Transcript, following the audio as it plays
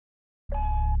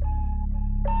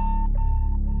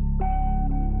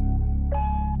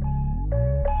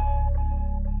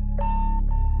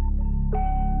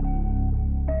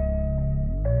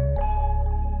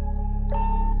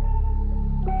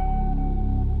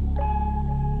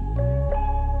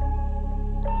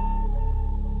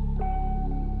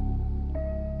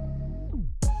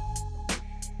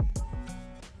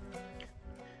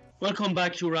Welcome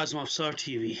back to Razmafzar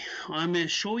TV. I'm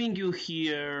showing you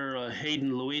here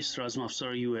Hayden Lewis,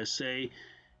 Razmafzar USA.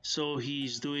 So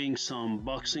he's doing some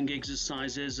boxing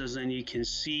exercises. As you can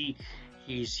see,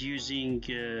 he's using,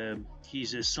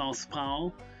 he's a southpaw.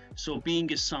 So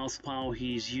being a southpaw,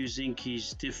 he's using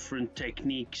his different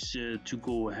techniques to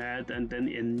go ahead, and then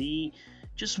a knee.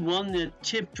 Just one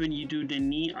tip when you do the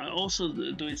knee, I also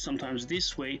do it sometimes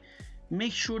this way.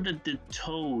 Make sure that the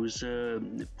toes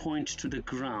point to the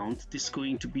ground. This is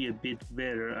going to be a bit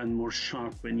better and more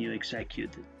sharp when you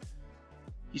execute it.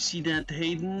 You see that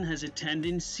Hayden has a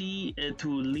tendency to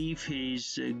leave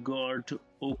his guard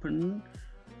open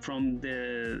from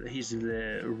his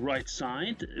right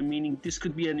side, meaning this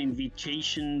could be an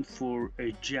invitation for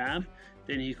a jab.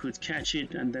 Then he could catch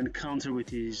it and then counter with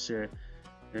his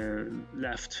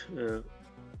left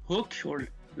hook or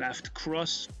left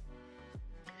cross.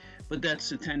 But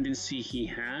that's a tendency he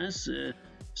has.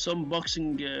 Some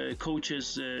boxing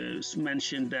coaches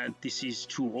mentioned that this is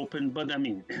too open, but I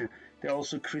mean, they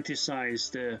also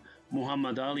criticized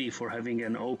Muhammad Ali for having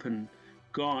an open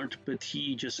guard, but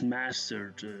he just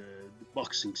mastered the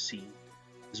boxing scene.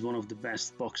 He's one of the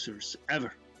best boxers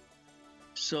ever.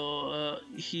 So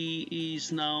he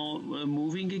is now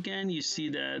moving again. You see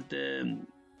that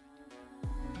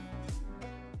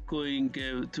going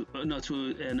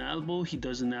to an elbow. He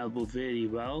does an elbow very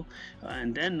well,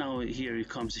 and then now here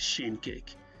comes a shin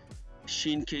kick.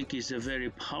 Shin kick is a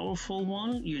very powerful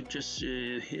one. You just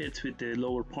hit with the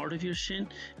lower part of your shin,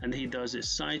 and he does a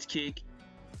side kick.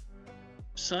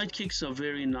 Side kicks are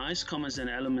very nice, come as an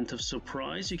element of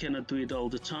surprise. You cannot do it all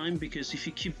the time, because if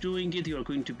you keep doing it, you are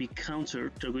going to be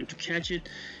countered. They're going to catch it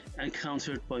and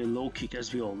countered by a low kick,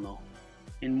 as we all know.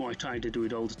 In Muay Thai they do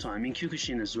it all the time, in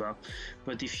Kyokushin as well.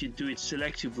 But if you do it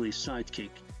selectively, side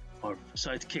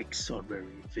kicks are very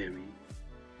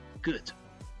good.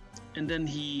 And then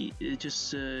he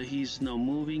he's now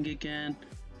moving again.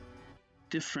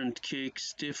 Different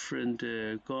kicks, different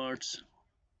guards.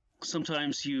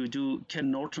 Sometimes you do Ken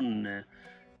Norton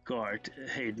guard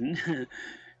Hayden.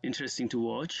 Interesting to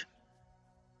watch.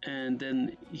 And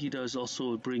then he does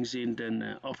also brings in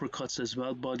then uppercuts as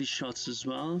well, body shots as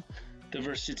well. The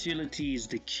versatility is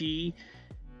the key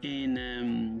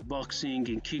in boxing,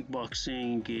 in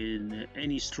kickboxing, in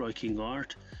any striking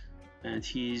art, and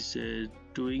he's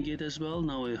doing it as well.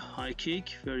 Now a high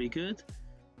kick, very good,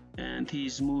 and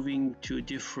he's moving to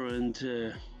different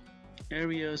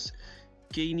areas,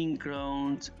 gaining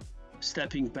ground,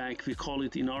 stepping back. We call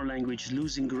it in our language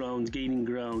losing ground, gaining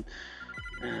ground,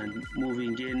 and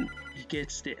moving in. He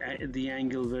gets the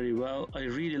angle very well. I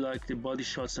really like the body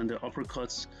shots and the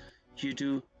uppercuts you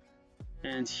do,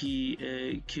 and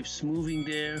he keeps moving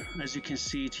there, as you can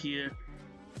see it here.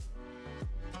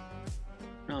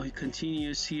 Now he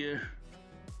continues here,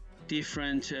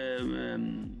 different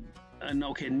and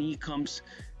okay, knee comes,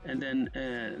 and then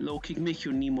low kick. Make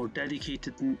your knee more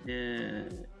dedicated,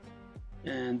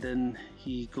 and then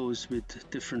he goes with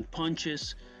different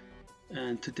punches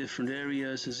and to different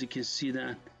areas, as you can see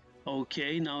that.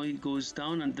 Okay, now he goes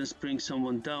down and just brings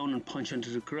someone down and punch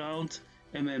onto the ground,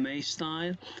 MMA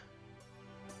style.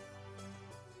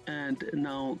 And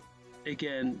now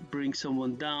again bring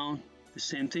someone down, the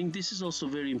same thing. This is also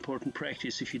very important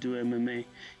practice if you do MMA.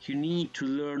 You need to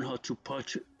learn how to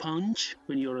punch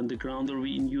when you're on the ground or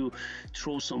when you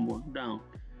throw someone down,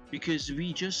 because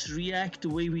we just react the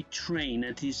way we train.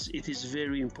 It is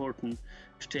very important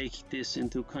to take this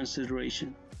into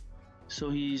consideration. So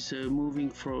he's moving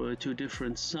to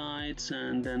different sides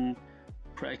and then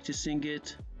practicing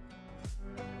it.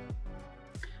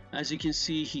 As you can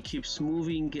see, he keeps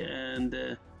moving,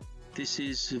 and this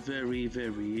is very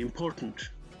important.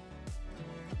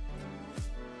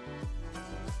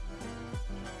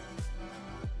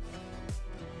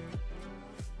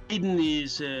 Hayden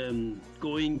is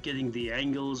getting the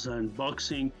angles and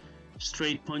boxing,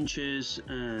 straight punches,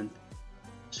 and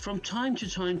from time to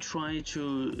time try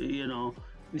to, you know,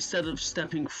 instead of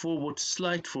stepping forward,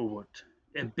 slide forward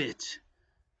a bit,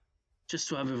 just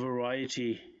to have a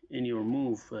variety in your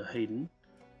move, Hayden.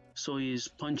 So he's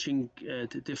punching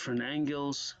at different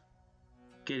angles,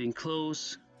 getting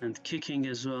close and kicking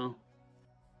as well.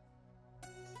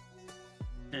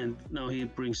 And now he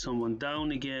brings someone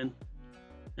down again,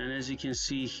 and as you can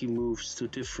see, he moves to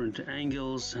different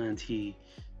angles and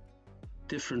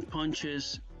different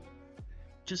punches.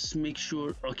 Just make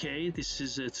sure, okay, this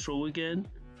is a throw again,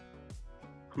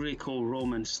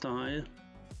 Greco-Roman style,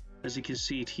 as you can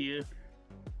see it here.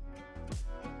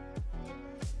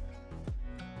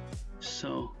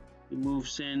 So he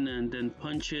moves in and then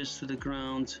punches to the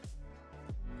ground.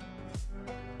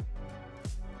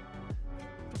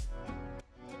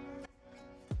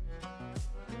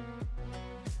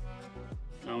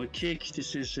 kick.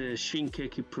 This is a shin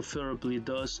kick. He preferably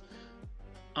does.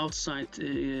 Outside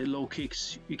low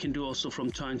kicks you can do also from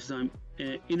time to time.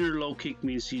 Inner low kick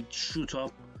means you shoot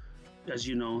up, as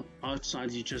you know.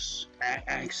 Outside you just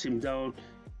axe him down.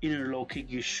 Inner low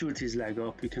kick, you shoot his leg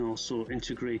up. You can also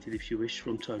integrate it if you wish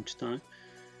from time to time.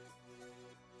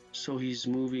 So he's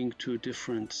moving to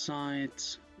different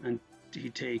sides and he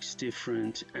takes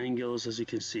different angles, as you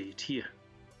can see it here.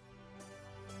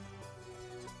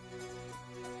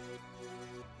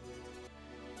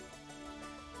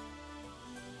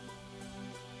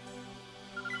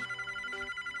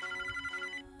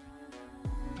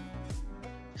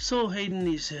 So Hayden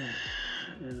is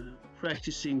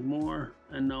practicing more,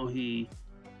 and now he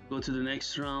go to the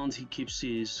next round. He keeps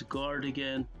his guard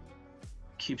again,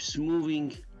 keeps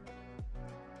moving.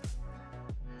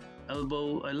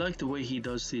 Elbow, I like the way he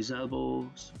does these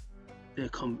elbows. They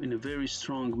come in a very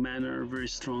strong manner, very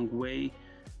strong way.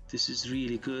 This is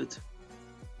really good.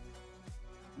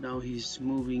 Now he's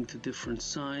moving to different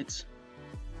sides.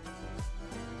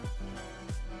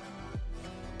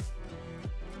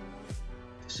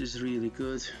 This is really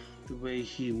good, the way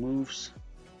he moves.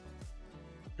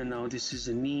 And now this is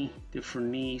a knee, different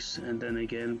knees, and then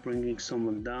again bringing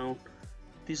someone down.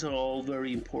 These are all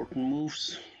very important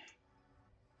moves.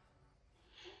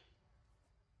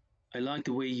 I like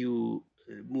the way you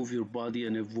move your body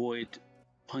and avoid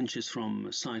punches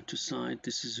from side to side.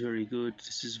 This is very good.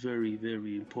 This is very,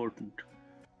 very important.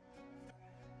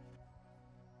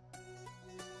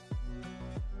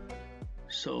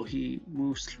 So he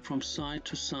moves from side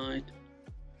to side,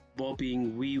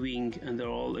 bobbing, weaving, and they're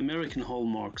all American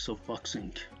hallmarks of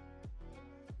boxing.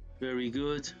 Very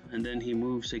good. And then he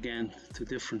moves again to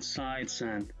different sides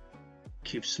and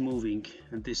keeps moving.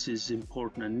 And this is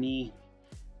important. A knee,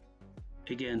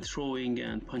 again throwing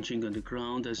and punching on the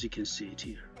ground, as you can see it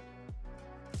here.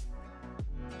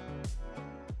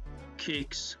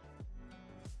 Kicks,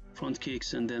 front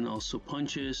kicks, and then also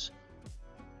punches,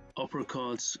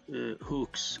 uppercuts,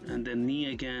 hooks, and then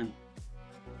knee again.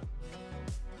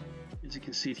 As you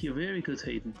can see it here, very good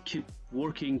Hayden. Keep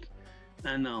working.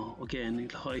 And now again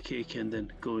high kick and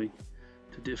then going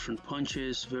to different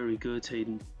punches. Very good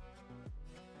Hayden.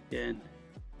 Again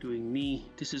doing knee.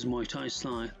 This is Muay Thai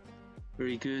style.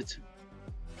 Very good.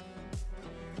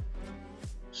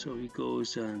 So he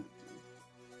goes and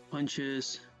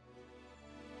punches.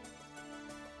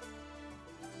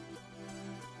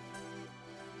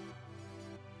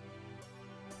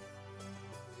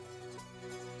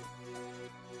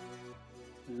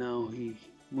 Now he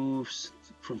moves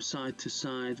from side to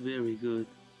side. Very good.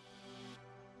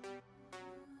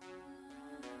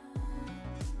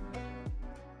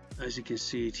 As you can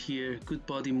see it here, good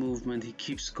body movement. He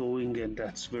keeps going, and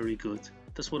that's very good.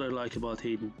 That's what I like about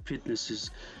Hayden. Fitness is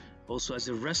also, as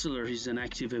a wrestler, he's an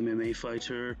active MMA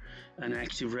fighter, an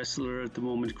active wrestler at the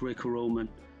moment, Greco-Roman.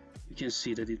 You can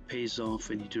see that it pays off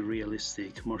when you do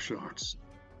realistic martial arts.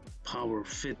 Power,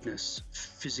 fitness,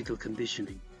 physical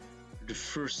conditioning are the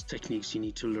first techniques you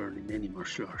need to learn in any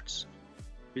martial arts.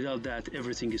 Without that,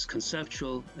 everything is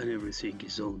conceptual and everything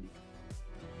is only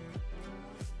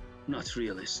not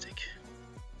realistic.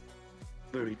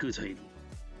 Very good Hayden.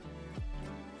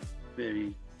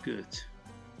 Very good.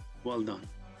 Well done.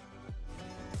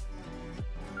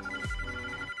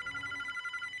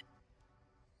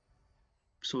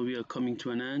 So we are coming to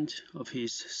an end of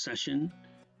his session.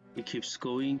 He keeps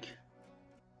going,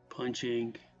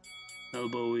 punching,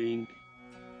 elbowing.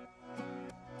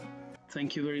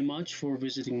 Thank you very much for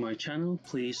visiting my channel.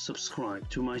 Please subscribe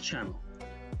to my channel.